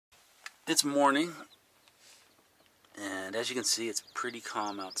It's morning, and as you can see, it's pretty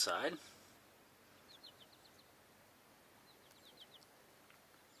calm outside.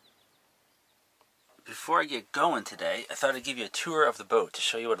 Before I get going today, I thought I'd give you a tour of the boat to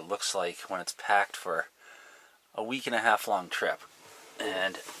show you what it looks like when it's packed for a week-and-a-half long trip.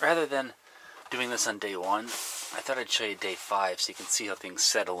 And rather than doing this on day one, I thought I'd show you day 5 so you can see how things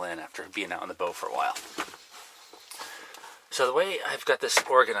settle in after being out on the boat for a while. So the way I've got this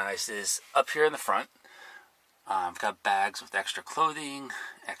organized is up here in the front. I've got bags with extra clothing,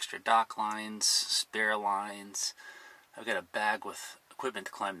 extra dock lines, spare lines. I've got a bag with equipment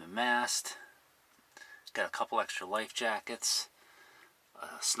to climb the mast. Got a couple extra life jackets, a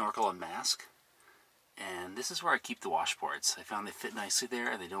snorkel and mask. And this is where I keep the washboards. I found they fit nicely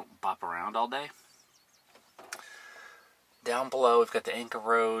there. They don't bop around all day. Down below we've got the anchor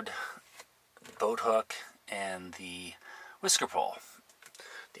rod, the boat hook, and the whisker pole.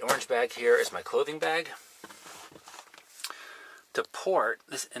 The orange bag here is my clothing bag. To port,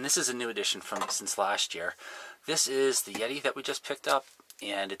 this is a new addition from since last year. This is the Yeti that we just picked up,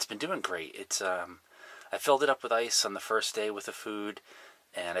 and it's been doing great. It's I filled it up with ice on the first day with the food,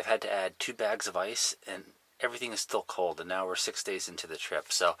 and I've had to add 2 bags of ice, and everything is still cold, and now we're 6 days into the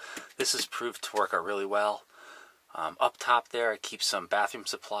trip. So this has proved to work out really well. Up top there I keep some bathroom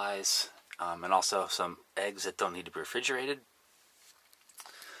supplies, and also some eggs that don't need to be refrigerated.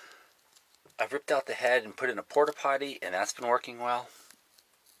 I've ripped out the head and put in a porta potty, and that's been working well.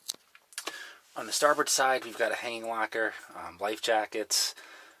 On the starboard side, we've got a hanging locker, life jackets,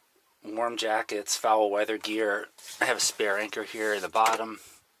 warm jackets, foul weather gear. I have a spare anchor here in the bottom.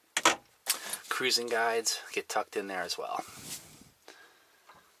 Cruising guides get tucked in there as well.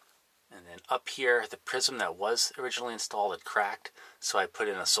 And then up here, the prism that was originally installed had cracked, so I put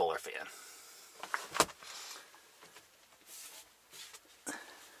in a solar fan.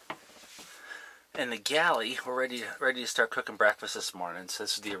 In the galley, we're ready to start cooking breakfast this morning. So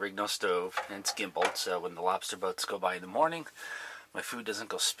this is the Origno stove, and it's gimbaled, so when the lobster boats go by in the morning, my food doesn't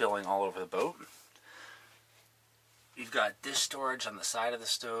go spilling all over the boat. We've got dish storage on the side of the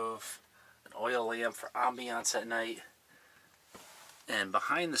stove, an oil lamp for ambiance at night, and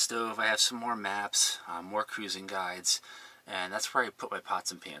behind the stove I have some more maps, more cruising guides, and that's where I put my pots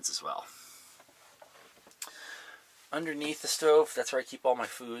and pans as well. Underneath the stove, that's where I keep all my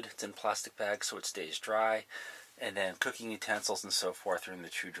food. It's in plastic bags so it stays dry, and then cooking utensils and so forth are in the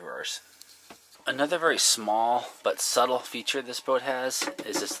 2 drawers. Another very small but subtle feature this boat has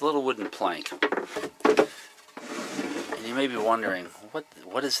is this little wooden plank. And you may be wondering,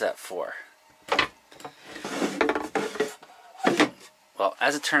 what is that for? Well,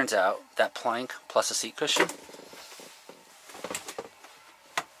 as it turns out, that plank plus a seat cushion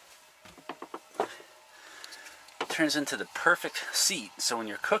turns into the perfect seat, so when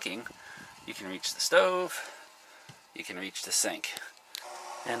you're cooking, you can reach the stove, you can reach the sink.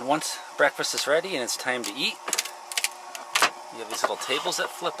 And once breakfast is ready and it's time to eat, you have these little tables that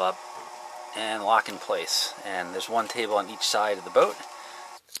flip up and lock in place. And there's 1 table on each side of the boat.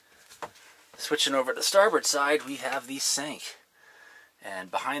 Switching over to the starboard side, we have the sink.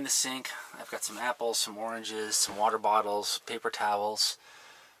 And behind the sink, I've got some apples, some oranges, some water bottles, paper towels.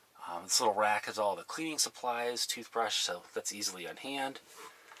 This little rack has all the cleaning supplies, toothbrush, so that's easily on hand.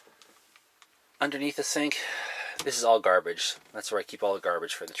 Underneath the sink, this is all garbage. That's where I keep all the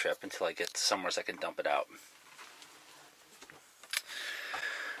garbage for the trip until I get somewhere so I can dump it out.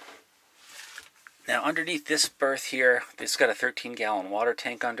 Now underneath this berth here, it's got a 13-gallon water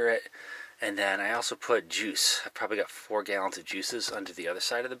tank under it. And then I also put juice. I probably got 4 gallons of juices under the other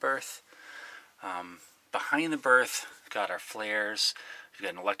side of the berth. Behind the berth, we've got our flares. We've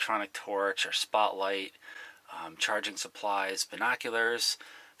got an electronic torch, our spotlight, charging supplies, binoculars,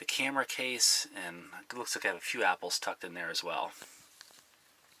 the camera case, and it looks like I have a few apples tucked in there as well.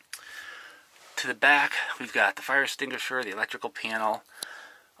 To the back, we've got the fire extinguisher, the electrical panel.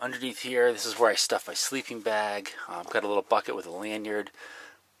 Underneath here, this is where I stuff my sleeping bag. I've got a little bucket with a lanyard,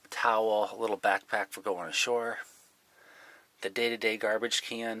 a towel, a little backpack for going ashore, the day-to-day garbage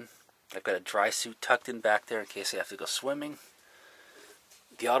can. I've got a dry suit tucked in back there in case I have to go swimming.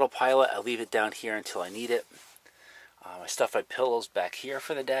 The autopilot, I leave it down here until I need it. I stuff my pillows back here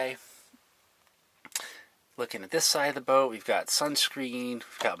for the day. Looking at this side of the boat, we've got sunscreen,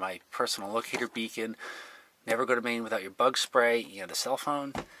 we've got my personal locator beacon, never go to Maine without your bug spray, the cell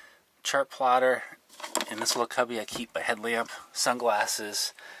phone, chart plotter. In this little cubby I keep my headlamp,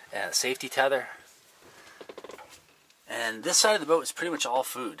 sunglasses, and a safety tether. And this side of the boat is pretty much all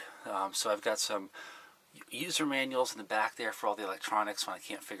food. So I've got some user manuals in the back there for all the electronics when I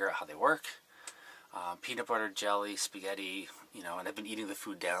can't figure out how they work. Peanut butter, jelly, spaghetti, you know, and I've been eating the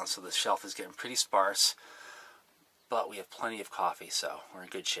food down, so the shelf is getting pretty sparse. But we have plenty of coffee, so we're in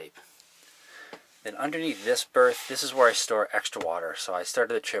good shape. Then underneath this berth, this is where I store extra water. So I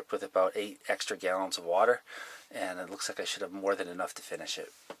started the trip with about 8 extra gallons of water, and it looks like I should have more than enough to finish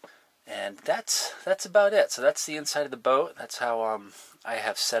it. And that's about it. So that's the inside of the boat. That's how I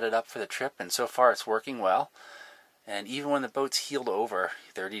have set it up for the trip, and so far it's working well. And even when the boat's heeled over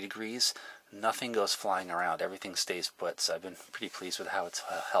 30 degrees, nothing goes flying around. Everything stays put. So I've been pretty pleased with how it's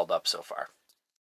held up so far.